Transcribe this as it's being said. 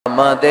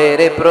আমাদের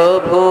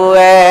প্রভু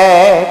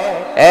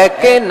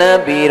এক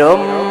নবীর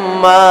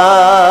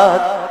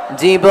উম্মত,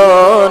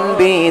 জীবন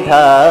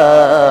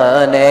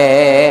বিধানে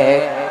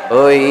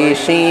ওই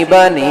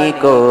শিবানী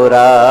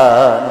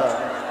কোরআন।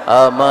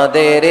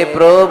 আমাদের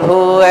প্রভু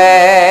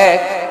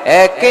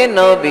এক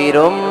নবীর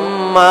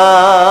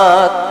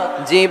উম্মত,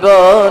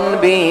 জীবন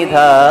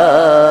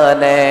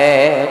বিধানে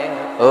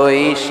ওই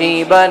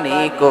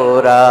শিবানী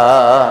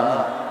কোরআন।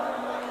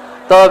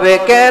 তবে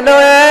কেন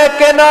এক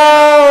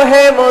নও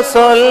হে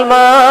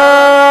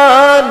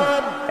মুসলমান,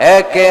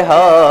 একে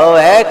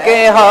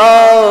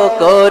হও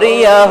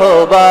করিয়া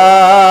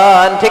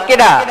আহ্বান। ঠিক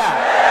কিনা?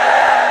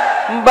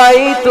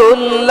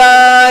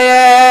 বাইতুল্লাহ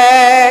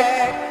এক,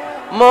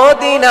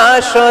 মদিনা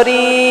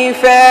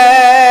শরীফ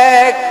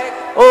এক,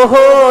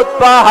 উহুদ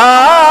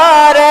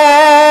পাহাড়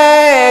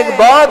এক,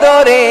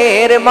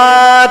 বদরের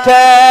মাঠ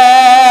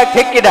এক।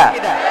 ঠিক কিনা?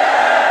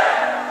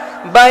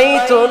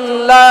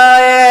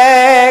 বাইতুল্লাহ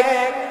এক,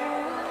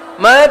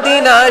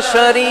 মদিনা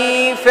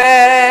শরীফ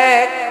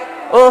এক,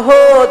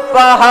 উহুদ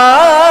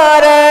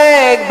পাহাড়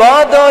এক,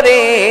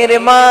 বদরের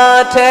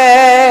মাঠ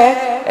এক।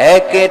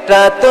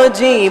 একটা তো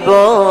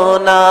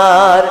জীবন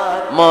আর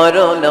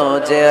মরণ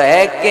যে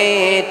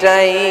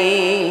একটাই,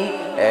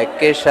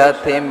 একে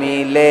সাথে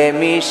মিলে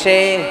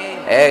মিশে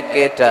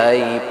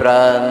একটাই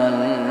প্রাণ।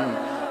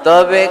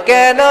 তবে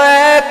কেন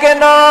এক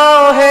নও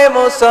হে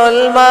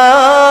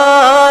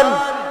মুসলমান,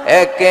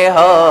 একে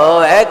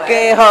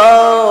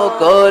হও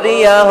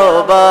করিয়া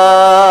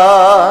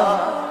আহ্বান।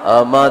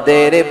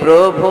 আমাদের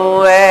প্রভু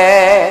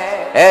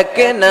এক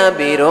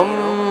নবীর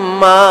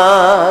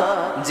উম্মত,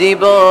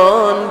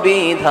 জীবন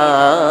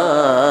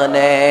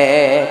বিধানে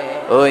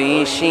ওই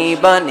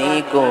শিবানী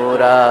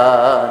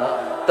কোরআন।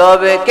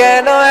 তবে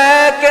কেন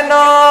এক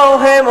নও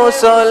হে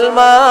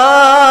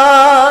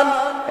মুসলমান,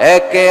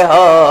 একে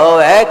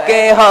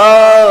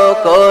হও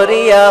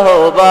করিয়া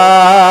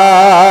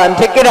আহ্বান।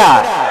 ঠিক কিনা?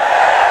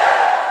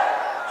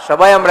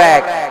 সবাই আমরা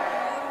এক,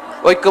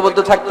 ঐক্যবদ্ধ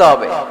থাকতে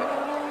হবে।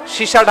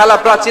 সীসা ঢালা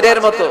প্রাচীরের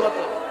মতো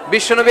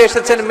বিশ্বনবী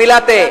এসেছেন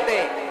মিলাতে,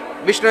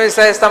 বিষ্ণু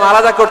ইসলাম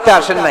আলাদা করতে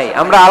আসেন নাই।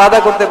 আমরা আলাদা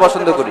করতে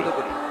পছন্দ করি,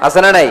 আছে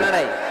না নাই?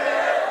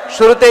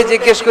 শুরুতেই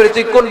জিজ্ঞেস করি,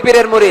 তুই কোন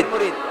পীরের মুরিদ?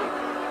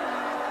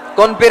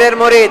 কোন পীরের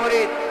মুরিদ?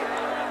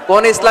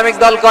 কোন ইসলামিক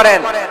দল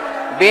করেন?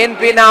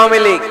 বিএনপি না আওয়ামী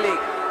লীগ,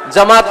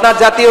 জামাত না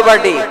জাতীয়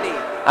পার্টি?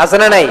 আছে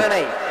না নাই?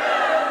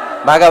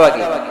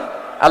 ভাগাভাগি।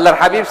 আল্লাহর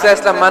হাবিব সাল্লাল্লাহু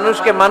আলাইহি ওয়াসাল্লাম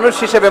মানুষকে মানুষ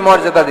হিসেবে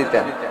মর্যাদা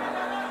দিতেন।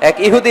 এক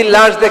ইহুদির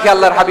লাশ দেখে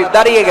আল্লাহর হাবিব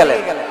দাঁড়িয়ে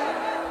গেলেন।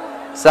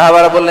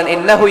 সাহাবারা বললেন,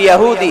 ইন্নাহু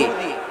ইয়াহুদি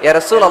ইয়া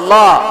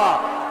রাসূলুল্লাহ।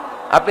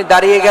 আপনি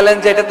দাঁড়িয়ে গেলেন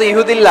যে এটা তো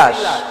ইহুদির লাশ,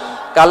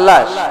 কার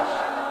লাশ?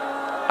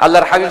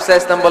 আল্লাহর হাবিব সাল্লাল্লাহু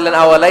আলাইহি ওয়াসাল্লাম বললেন,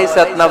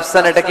 আওয়ালাইসাত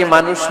নাফসান, এটা কি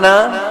মানুষ না?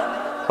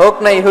 হোক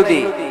না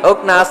ইহুদি, হোক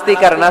না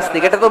আস্তিক আর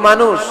নাস্তিক, এটা তো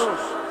মানুষ।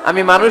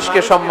 আমি মানুষকে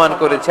সম্মান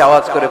করেছি।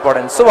 আওয়াজ করে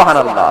পড়েন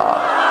সুবহানাল্লাহ।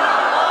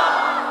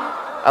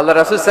 আল্লাহ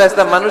রাসূল সাল্লাল্লাহু আলাইহি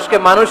ওয়াসাল্লাম মানুষকে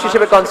মানুষ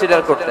হিসেবে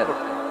কনসিডার করতেন।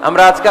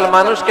 আমরা আজকাল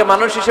মানুষকে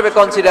মানুষ হিসেবে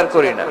কনসিডার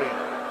করি না।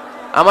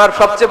 আমার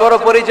সবচেয়ে বড়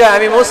পরিচয়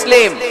আমি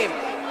মুসলিম।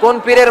 কোন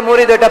পীরের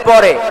মুরিদ ওটা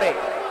পরে,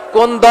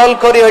 কোন দল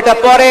করি ওটা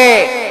পরে।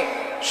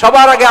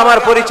 সবার আগে আমার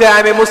পরিচয়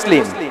আমি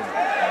মুসলিম,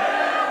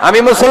 আমি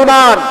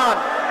মুসলমান।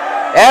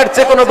 এর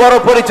চেয়ে কোনো বড়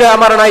পরিচয়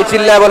আমার নাই।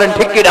 চিল্লায় বলেন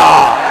ঠিক কিনা?